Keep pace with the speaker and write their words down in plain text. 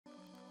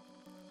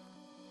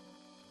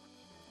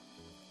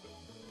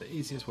the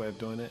easiest way of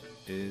doing it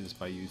is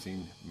by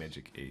using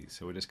Magic Ease.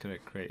 So we're just going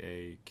to create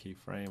a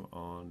keyframe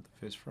on the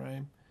first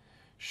frame,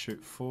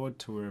 shoot forward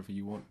to wherever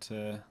you want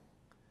to,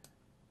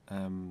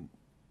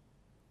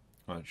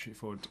 shoot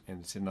forward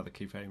and set another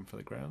keyframe for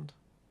the ground.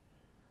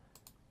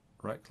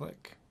 Right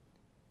click,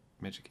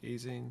 Magic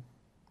Easing,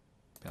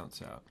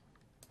 bounce out,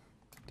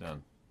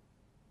 done.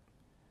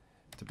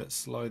 It's a bit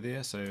slow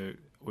there, so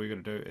all you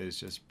got to do is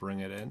just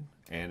bring it in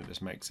and it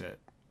just makes it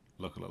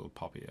look a little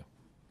poppier.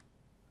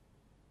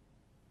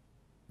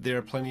 There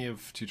are plenty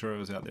of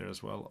tutorials out there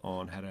as well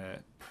on how to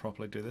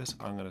properly do this.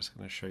 I'm just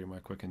going to show you my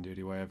quick and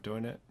dirty way of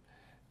doing it.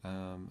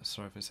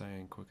 Sorry for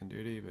saying quick and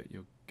dirty, but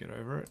you'll get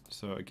over it.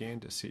 So again,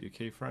 just set your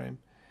keyframe,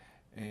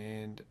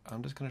 and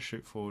I'm just going to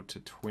shoot forward to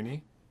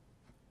 20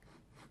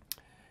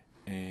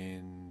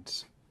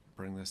 and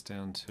bring this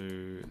down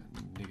to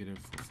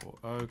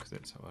 -440 because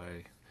that's how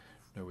I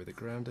know where the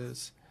ground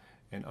is.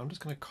 And I'm just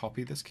going to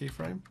copy this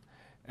keyframe,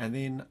 and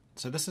then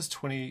so this is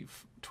 20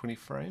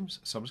 frames,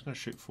 so I'm just going to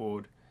shoot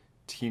forward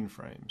 10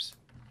 frames,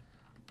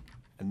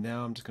 and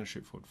now I'm just going to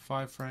shoot forward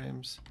 5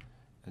 frames,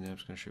 and then I'm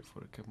just going to shoot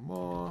forward a couple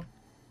more,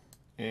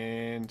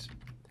 and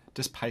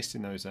just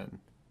pasting those in.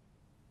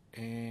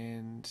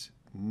 And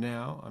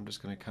now I'm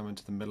just going to come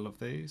into the middle of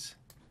these,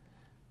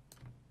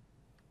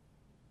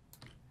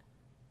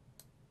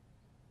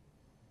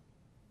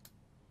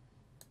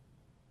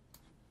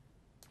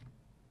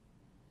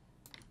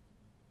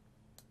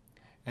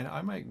 and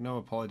I make no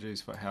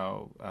apologies for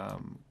how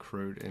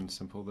crude and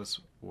simple this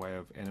way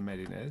of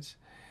animating is.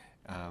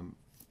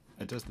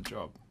 It does the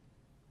job.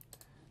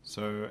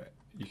 So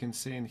you can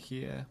see in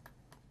here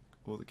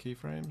all the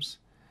keyframes.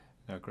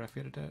 Now graph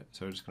editor,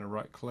 so we're just going to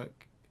right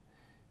click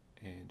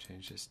and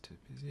change this to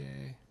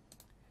Bezier,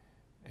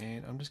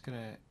 and I'm just going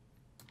to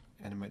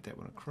animate that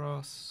one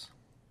across.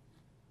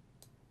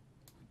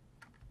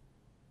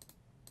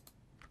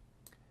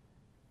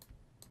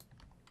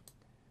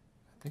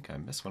 I think I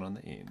missed one on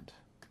the end.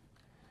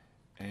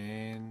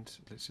 And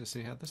let's just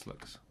see how this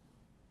looks.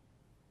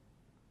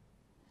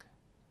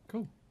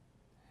 Cool.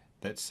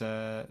 That's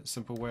a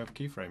simple way of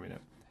keyframing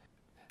it.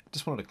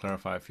 Just wanted to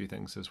clarify a few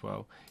things as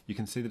well. You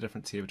can see the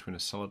difference here between a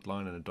solid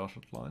line and a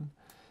dotted line.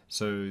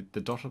 So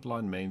the dotted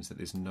line means that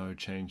there's no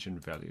change in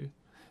value.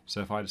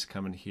 So if I just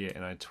come in here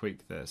and I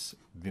tweak this,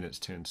 then it's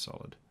turned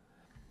solid.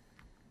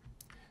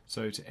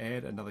 So to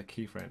add another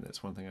keyframe,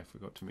 that's one thing I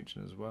forgot to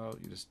mention as well.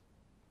 You just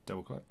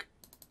double click.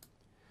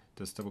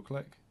 Just double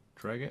click,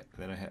 drag it,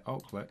 and then I hit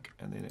alt click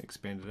and then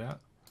expand it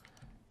out,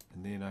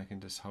 and then I can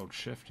just hold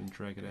shift and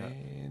drag it out.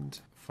 And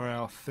for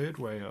our third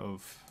way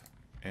of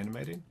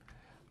animating,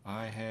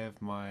 I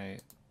have my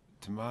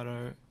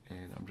tomato,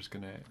 and I'm just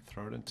going to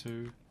throw it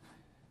into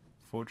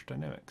Forge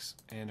Dynamics,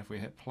 and if we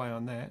hit play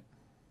on that,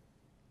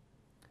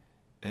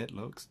 it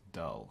looks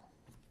dull.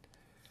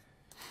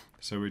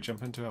 So we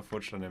jump into our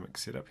Forge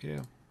Dynamics setup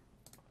here.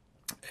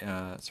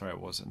 Sorry, it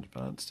wasn't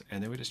advanced,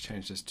 and then we just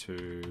change this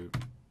to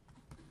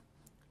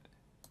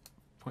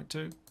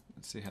 0.2.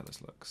 Let's see how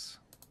this looks.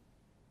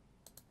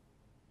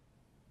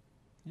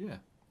 Yeah,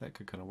 that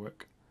could kind of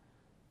work.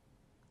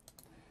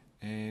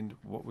 And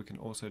what we can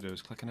also do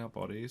is click on our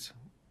bodies,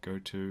 go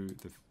to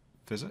the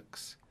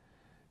physics,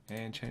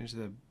 and change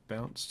the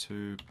bounce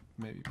to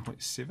maybe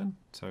 0.7.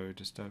 So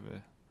just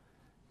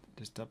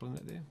doubling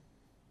it there.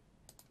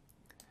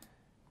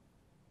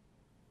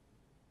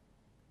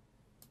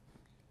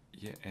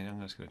 Yeah, and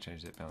I'm just going to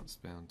change that bounce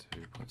down to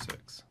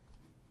 0.6.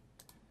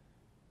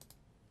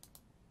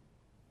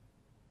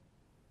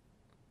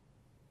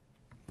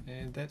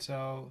 And that's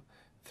our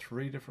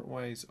 3 different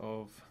ways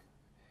of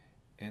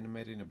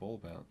animating a ball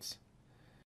bounce.